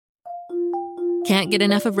Can't get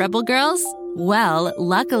enough of Rebel Girls? Well,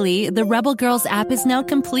 luckily, the Rebel Girls app is now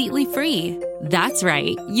completely free. That's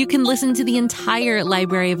right. You can listen to the entire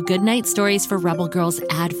library of goodnight stories for Rebel Girls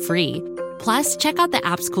ad-free. Plus, check out the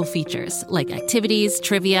app's cool features like activities,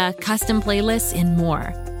 trivia, custom playlists, and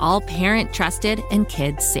more. All parent-trusted and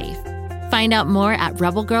kids-safe. Find out more at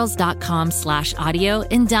rebelgirls.com/audio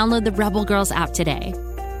and download the Rebel Girls app today.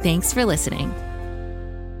 Thanks for listening.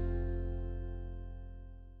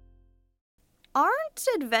 Aren't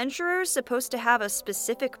adventurers supposed to have a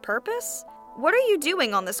specific purpose? What are you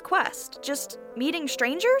doing on this quest? Just meeting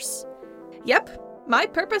strangers? Yep, my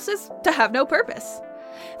purpose is to have no purpose.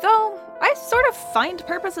 Though, I sort of find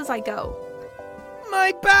purpose as I go.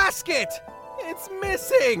 My basket! It's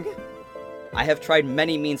missing! I have tried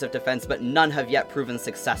many means of defense, but none have yet proven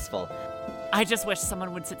successful. I just wish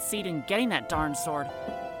someone would succeed in getting that darn sword.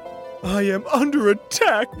 I am under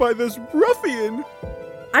attack by this ruffian!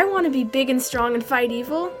 I want to be big and strong and fight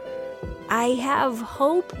evil. I have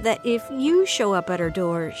hope that if you show up at her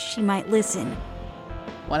door, she might listen.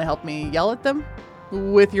 Want to help me yell at them?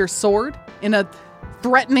 With your sword? In a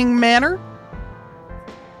threatening manner?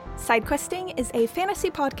 Sidequesting is a fantasy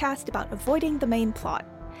podcast about avoiding the main plot.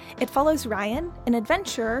 It follows Ryan, an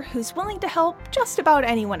adventurer who's willing to help just about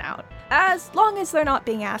anyone out, as long as they're not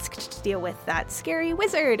being asked to deal with that scary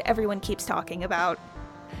wizard everyone keeps talking about.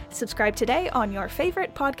 Subscribe today on your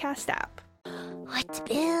favorite podcast app. What to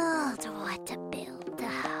build? What to build?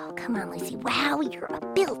 Oh, come on, Lucy. Wow, you're a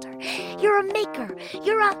builder. You're a maker.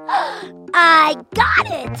 You're a... I got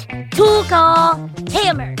it! Tool call.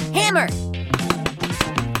 Hammer. Hammer.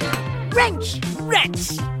 Wrench.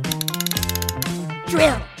 Wrench.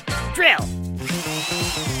 Drill. Drill.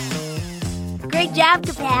 Great job,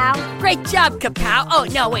 Kapow. Great job, Kapow. Oh,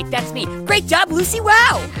 no, wait, that's me. Great job, Lucy.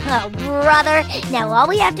 Wow. Oh, brother. Now all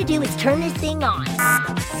we have to do is turn this thing on.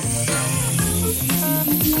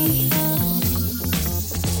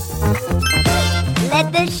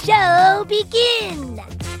 Let the show begin.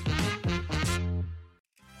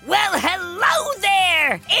 Well, hello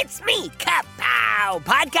there. It's me, Kapow,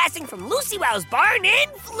 podcasting from Lucy Wow's barn in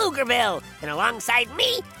Pflugerville. And alongside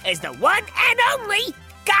me is the one and only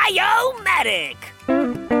Guy-O-Matic.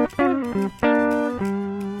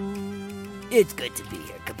 It's good to be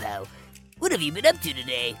here, Kapow. What have you been up to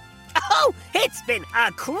today? Oh, it's been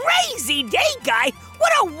a crazy day, Guy.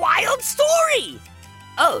 What a wild story.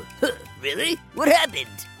 Oh, really? What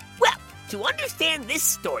happened? Well, to understand this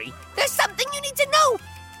story, there's something you need to know.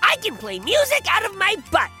 I can play music out of my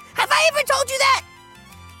butt. Have I ever told you that?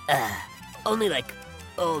 Only like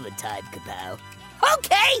all the time, Kapow.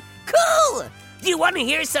 Okay, cool. Do you want to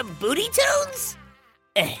hear some booty tunes?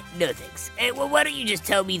 No thanks. Well, why don't you just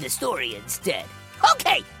tell me the story instead?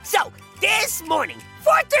 Okay, so this morning,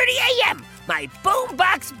 4:30 a.m., my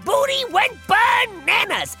boombox booty went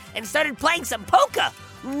bananas and started playing some polka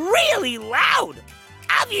really loud.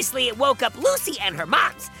 Obviously, it woke up Lucy and her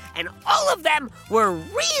moms, and all of them were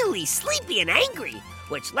really sleepy and angry,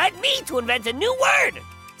 which led me to invent a new word,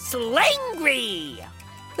 slangry.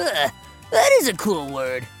 That is a cool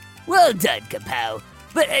word. Well done, Kapow.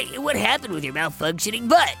 But what happened with your malfunctioning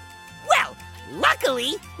butt? Well,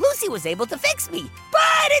 luckily, Lucy was able to fix me,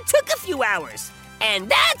 but it took a few hours. And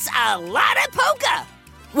that's a lot of polka.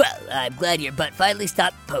 Well, I'm glad your butt finally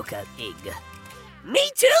stopped polka-ing.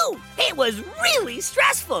 Me too! It was really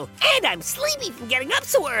stressful, and I'm sleepy from getting up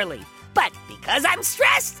so early. But because I'm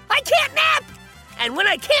stressed, I can't nap. And when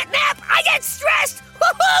I can't nap, I get stressed!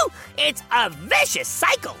 Woohoo! It's a vicious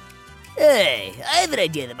cycle. Hey, I have an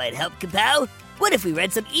idea that might help, Kapow. What if we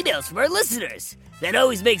read some emails from our listeners? That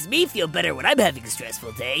always makes me feel better when I'm having a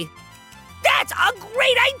stressful day. That's a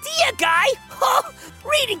great idea, Guy! Oh,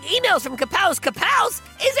 reading emails from Kapows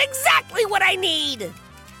is exactly what I need!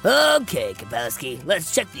 Okay, Kapowski,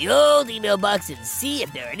 let's check the old email box and see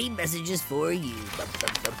if there are any messages for you.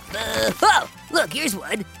 Oh, look, here's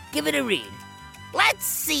one. Give it a read. Let's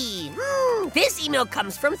see. This email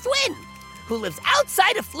comes from Thwin, who lives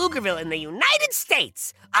outside of Pflugerville in the United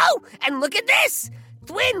States. Oh, and look at this.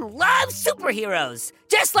 Thwin loves superheroes,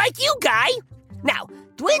 just like you, Guy. Now,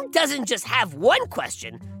 Thwin doesn't just have one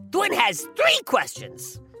question. Thwin has 3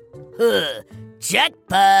 questions.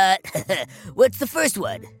 Jackpot. What's the first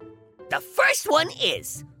one? The first one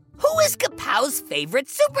is, who is Kapow's favorite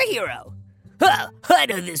superhero? Oh, I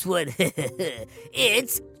know this one.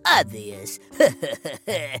 It's obvious.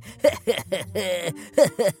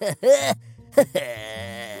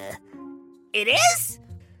 It is?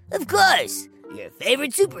 Of course. Your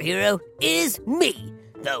favorite superhero is me,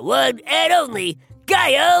 the one and only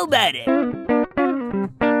Guy-O-Matic.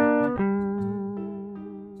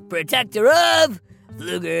 Protector of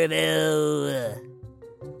Pflugerville.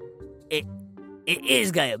 It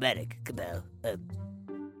is Giomatic, Kapow.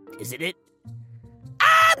 Isn't it?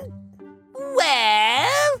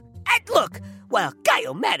 Well, look, while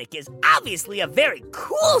Giomatic is obviously a very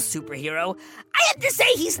cool superhero, I have to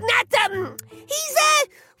say he's not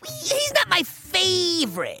my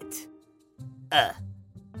favorite.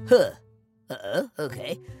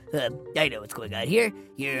 Okay. I know what's going on here.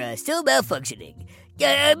 You're still malfunctioning.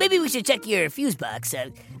 Maybe we should check your fuse box.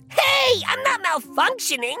 Hey, I'm not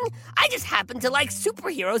malfunctioning. I just happen to like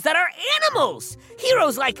superheroes that are animals.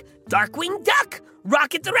 Heroes like Darkwing Duck,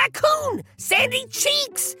 Rocket the Raccoon, Sandy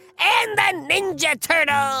Cheeks, and the Ninja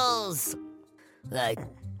Turtles. I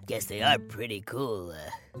guess they are pretty cool.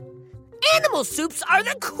 Animal soups are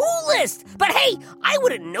the coolest! But hey, I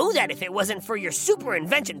wouldn't know that if it wasn't for your Super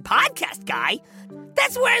Invention podcast guy.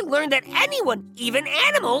 That's where I learned that anyone, even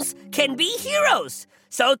animals, can be heroes.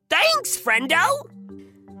 So thanks, friendo!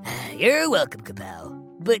 You're welcome, Kapow.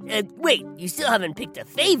 But wait, you still haven't picked a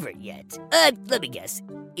favorite yet. Let me guess.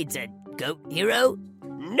 It's a goat hero?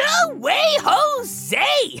 No way,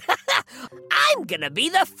 Jose! I'm gonna be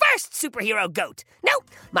the first superhero goat. No,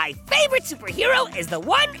 my favorite superhero is the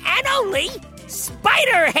one and only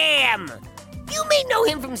Spider-Ham. You may know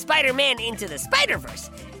him from Spider-Man Into the Spider-Verse.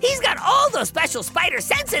 He's got all those special spider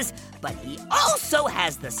senses, but he also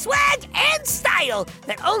has the swag and style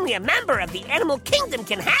that only a member of the animal kingdom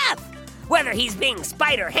can have. Whether he's being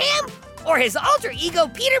Spider-Ham or his alter ego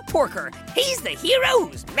Peter Porker, he's the hero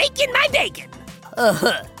who's making my bacon.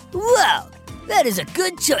 Wow, that is a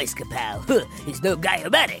good choice, Kapow. He's no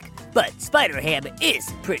Giomatic, but Spider-Ham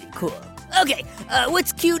is pretty cool. Okay,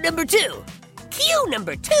 what's cue number 2? Cue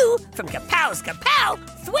number 2 from Kapow's Kapow,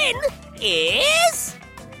 Thwin, is...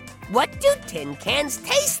 What do tin cans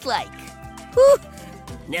taste like? Whew.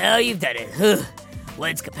 Now you've done it.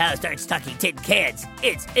 Once Kapow starts talking tin cans,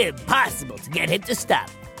 it's impossible to get him to stop.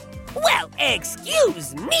 Well,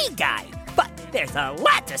 excuse me, guy, but there's a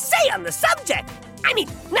lot to say on the subject. I mean,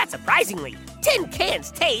 not surprisingly, tin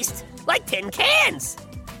cans taste like tin cans.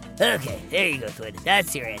 Okay, there you go, Twin.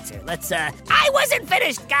 That's your answer. Let's, I wasn't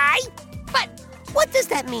finished, guy! But what does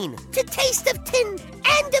that mean, to taste of tin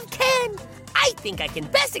and of can? I think I can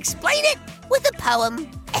best explain it with a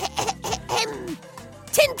poem.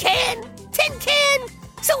 Tin can,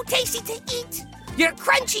 so tasty to eat. You're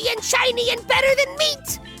crunchy and shiny and better than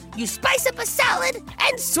meat. You spice up a salad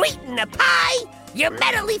and sweeten a pie. Your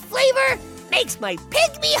metally flavor makes my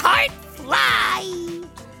pygmy heart fly.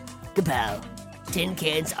 Kapow, tin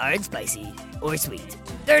cans aren't spicy or sweet.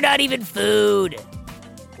 They're not even food.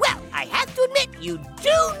 Well, I have to admit, you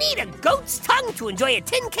do need a goat's tongue to enjoy a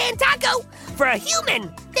tin can taco. For a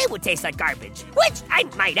human, they would taste like garbage, which, I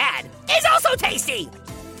might add, is also tasty.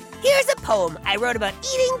 Here's a poem I wrote about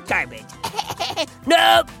eating garbage.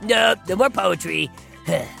 Nope, no more poetry.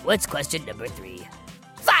 What's question number 3?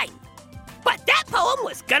 Fine, but that poem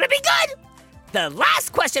was gonna be good. The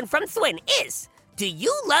last question from Thwin is, do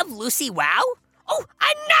you love Lucy Wow? Oh,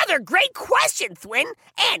 another great question, Thwin,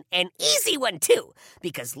 and an easy one, too,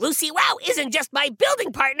 because Lucy Wow isn't just my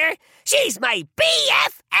building partner, she's my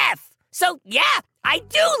BFF. So, yeah, I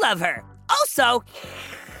do love her. Also,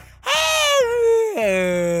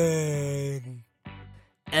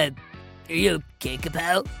 are you okay,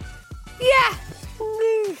 Kapow? Yeah.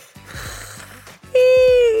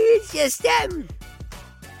 It's just,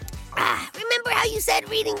 remember how you said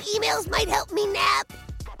reading emails might help me nap?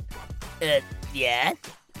 Yeah?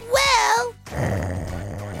 Well...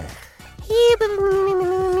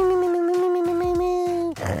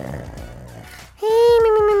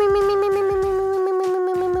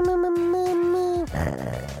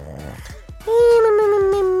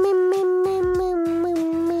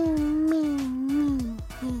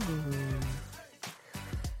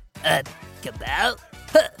 Kapow?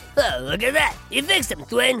 Look at that! You fixed him,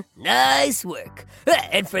 Thwin! Nice work!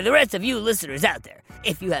 And for the rest of you listeners out there,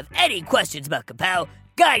 if you have any questions about Kapow,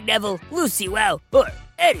 Guy Neville, Lucy Wow, or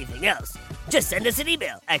anything else, just send us an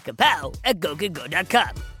email at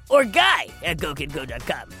kapow@gokidgo.com or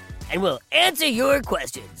guy@gokidgo.com, and we'll answer your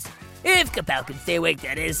questions. If Kapow can stay awake,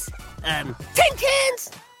 that is. Tin cans!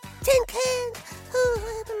 Tin cans!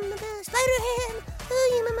 Spider-Ham!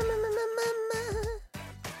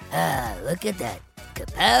 Look at that.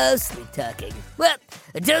 Kapow sleep talking. Well,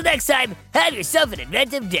 until next time, have yourself an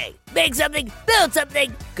inventive day. Make something, build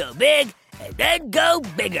something, go big, and then go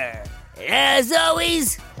bigger. And as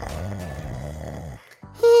always...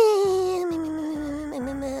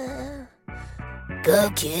 Go,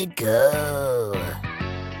 kid, go.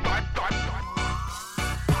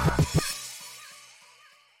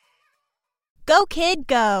 Go, kid,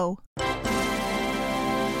 go.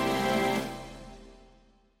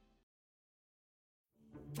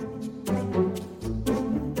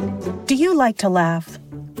 you like to laugh?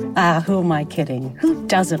 Who am I kidding? Who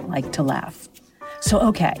doesn't like to laugh? So,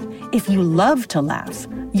 okay, if you love to laugh,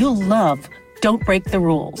 you'll love Don't Break the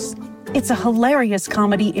Rules. It's a hilarious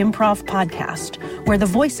comedy improv podcast where the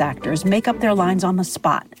voice actors make up their lines on the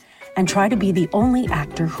spot and try to be the only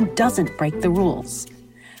actor who doesn't break the rules.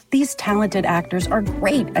 These talented actors are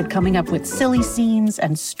great at coming up with silly scenes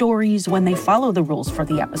and stories when they follow the rules for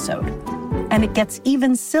the episode. And it gets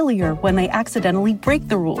even sillier when they accidentally break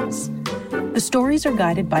the rules. The stories are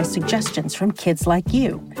guided by suggestions from kids like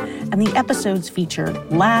you, and the episodes feature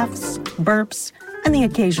laughs, burps, and the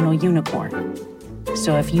occasional unicorn.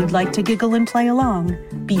 So if you'd like to giggle and play along,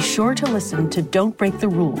 be sure to listen to Don't Break the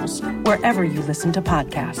Rules wherever you listen to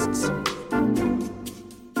podcasts.